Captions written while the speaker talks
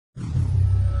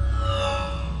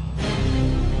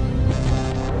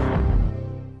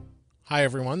Hi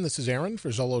everyone, this is Aaron for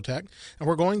Zollotech, and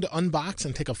we're going to unbox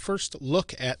and take a first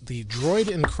look at the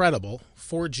Droid Incredible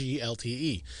 4G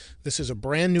LTE. This is a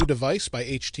brand new device by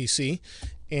HTC,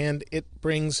 and it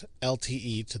brings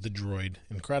LTE to the Droid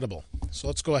Incredible. So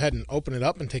let's go ahead and open it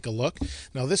up and take a look.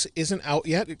 Now this isn't out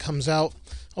yet. It comes out,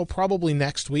 probably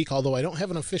next week, although I don't have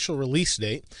an official release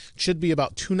date. It should be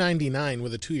about $299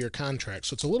 with a 2-year contract,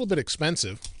 so it's a little bit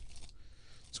expensive.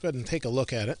 Let's go ahead and take a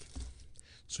look at it.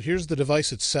 So here's the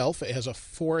device itself. It has a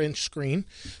 4-inch screen.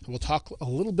 We'll talk a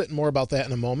little bit more about that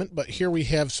in a moment, but here we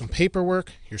have some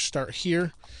paperwork. Your start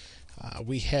here.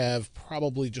 We have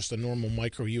probably just a normal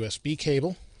micro USB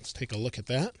cable. Let's take a look at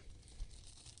that.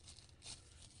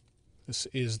 This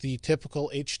is the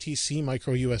typical HTC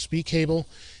micro USB cable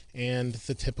and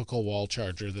the typical wall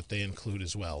charger that they include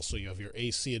as well. So you have your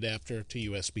AC adapter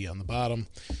to USB on the bottom,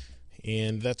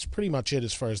 and that's pretty much it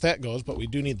as far as that goes, but we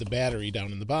do need the battery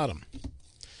down in the bottom.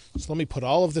 So let me put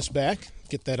all of this back,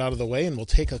 get that out of the way, and we'll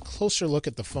take a closer look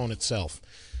at the phone itself.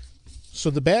 So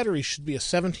the battery should be a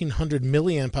 1700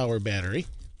 milliamp hour battery.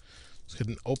 Let's go ahead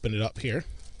and open it up here.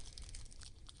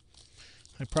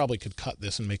 I probably could cut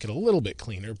this and make it a little bit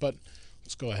cleaner, but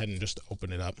let's go ahead and just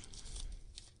open it up.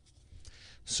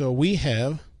 So we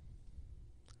have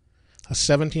a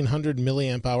 1700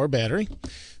 milliamp hour battery.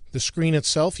 The screen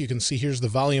itself, you can see here's the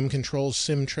volume controls,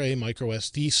 SIM tray, micro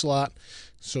SD slot.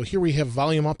 So here we have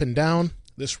volume up and down.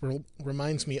 This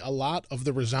reminds me a lot of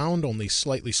the Resound, only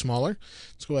slightly smaller.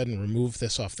 Let's go ahead and remove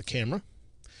this off the camera.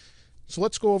 So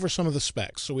let's go over some of the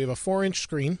specs. So we have a 4-inch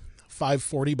screen,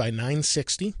 540 by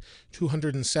 960,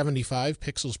 275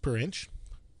 pixels per inch.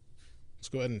 Let's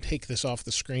go ahead and take this off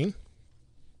the screen.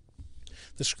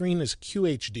 The screen is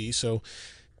QHD, so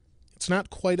it's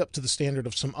not quite up to the standard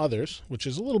of some others, which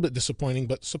is a little bit disappointing,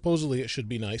 but supposedly it should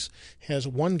be nice. It has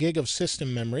 1 gig of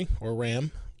system memory, or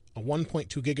RAM, a 1.2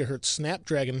 gigahertz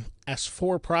Snapdragon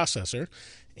S4 processor,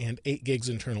 and 8 gigs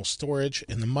internal storage,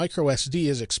 and the micro SD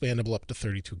is expandable up to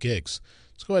 32 gigs.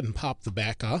 Let's go ahead and pop the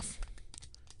back off.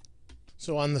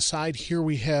 So on the side here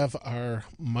we have our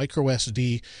micro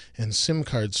SD and SIM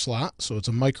card slot. So it's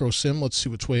a micro SIM. Let's see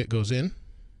which way it goes in.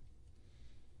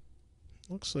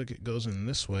 Looks like it goes in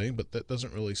this way, but that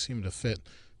doesn't really seem to fit.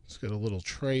 It's got a little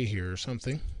tray here or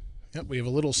something. Yep, we have a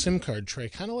little SIM card tray,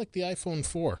 kind of like the iPhone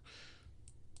 4.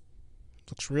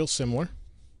 Looks real similar.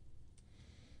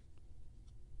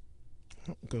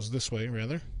 Oh, it goes this way,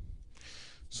 rather.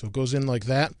 So it goes in like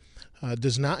that.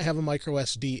 Does not have a micro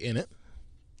SD in it.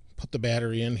 Put the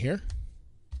battery in here,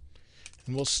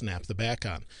 and we'll snap the back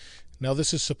on. Now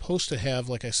this is supposed to have,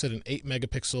 like I said, an 8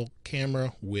 megapixel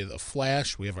camera with a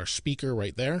flash. We have our speaker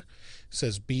right there. It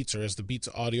says Beats, or has the Beats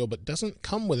audio, but doesn't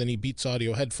come with any Beats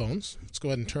audio headphones. Let's go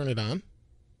ahead and turn it on.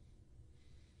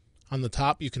 On the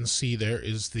top you can see there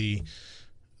is the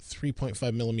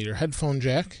 3.5 millimeter headphone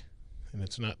jack, and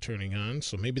it's not turning on,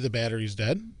 so maybe the battery's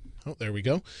dead. Oh, there we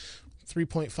go.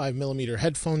 3.5 millimeter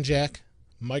headphone jack.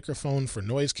 Microphone for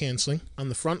noise canceling. On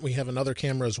the front we have another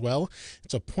camera as well.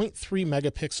 It's a 0.3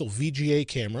 megapixel VGA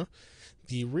camera.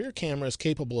 The rear camera is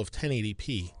capable of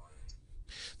 1080p.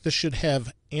 This should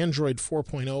have Android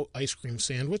 4.0 ice cream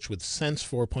sandwich with Sense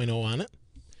 4.0 on it.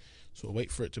 So we'll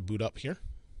wait for it to boot up here.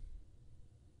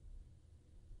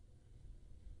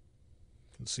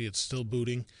 You can see it's still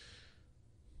booting.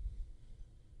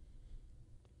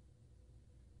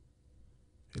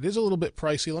 It is a little bit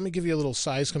pricey. Let me give you a little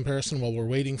size comparison while we're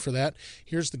waiting for that.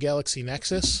 Here's the Galaxy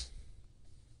Nexus.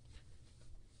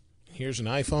 Here's an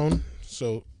iPhone.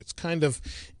 So it's kind of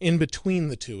in between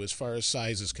the two as far as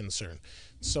size is concerned.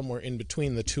 Somewhere in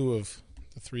between the two of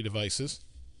the 3 devices.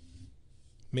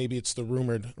 Maybe it's the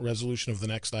rumored resolution of the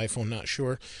next iPhone, not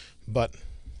sure. But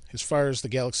as far as the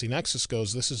Galaxy Nexus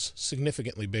goes, this is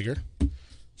significantly bigger.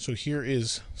 So here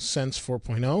is Sense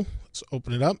 4.0. Let's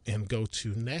open it up and go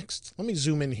to next. Let me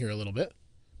zoom in here a little bit.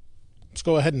 Let's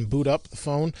go ahead and boot up the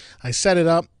phone. I set it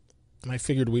up, and I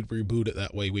figured we'd reboot it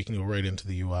that way. We can go right into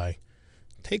the UI.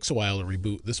 It takes a while to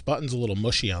reboot. This button's a little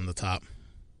mushy on the top.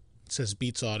 It says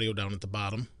Beats Audio down at the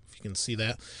bottom, if you can see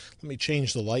that. Let me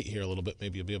change the light here a little bit.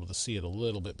 Maybe you'll be able to see it a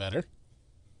little bit better.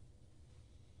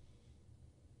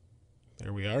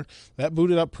 There we are. That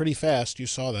booted up pretty fast. You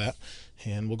saw that.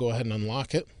 And we'll go ahead and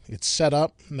unlock it. It's set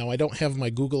up. Now, I don't have my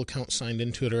Google account signed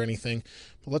into it or anything,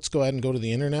 but let's go ahead and go to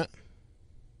the internet.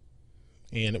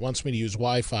 And it wants me to use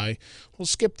Wi-Fi. We'll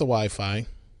skip the Wi-Fi,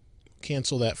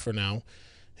 cancel that for now,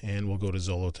 and we'll go to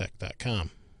Zollotech.com.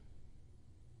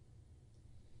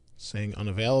 Saying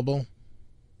unavailable.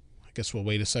 I guess we'll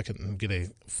wait a second and get a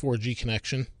 4G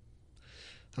connection.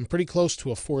 I'm pretty close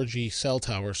to a 4G cell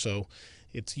tower, so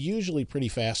it's usually pretty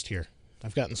fast here.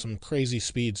 I've gotten some crazy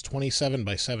speeds. 27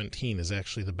 by 17 is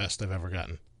actually the best I've ever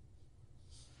gotten.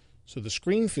 So the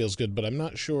screen feels good, but I'm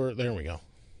not sure. There we go.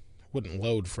 Wouldn't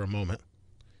load for a moment.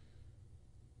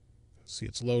 See,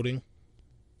 it's loading.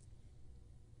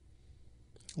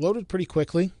 Loaded pretty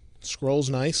quickly. Scrolls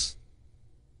nice.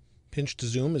 Pinch to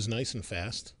zoom is nice and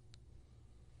fast.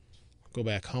 Go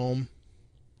back home.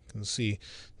 You can see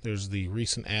there's the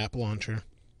recent app launcher.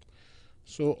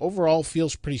 So overall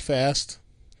feels pretty fast.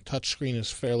 Touchscreen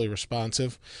is fairly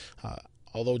responsive.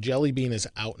 Although Jelly Bean is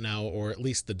out now, or at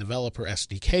least the developer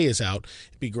SDK is out,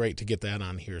 it'd be great to get that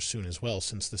on here soon as well,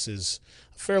 since this is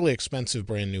a fairly expensive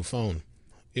brand new phone.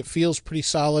 It feels pretty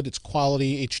solid. It's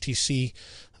quality HTC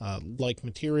like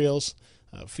materials.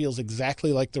 Feels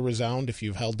exactly like the Resound if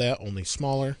you've held that, only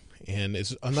smaller, and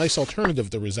is a nice alternative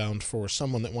to Resound for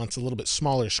someone that wants a little bit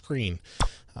smaller screen.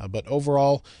 But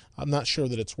overall, I'm not sure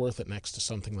that it's worth it next to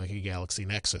something like a Galaxy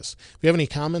Nexus. If you have any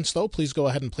comments, though, please go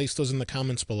ahead and place those in the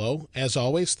comments below. As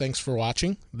always, thanks for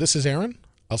watching. This is Aaron.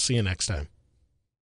 I'll see you next time.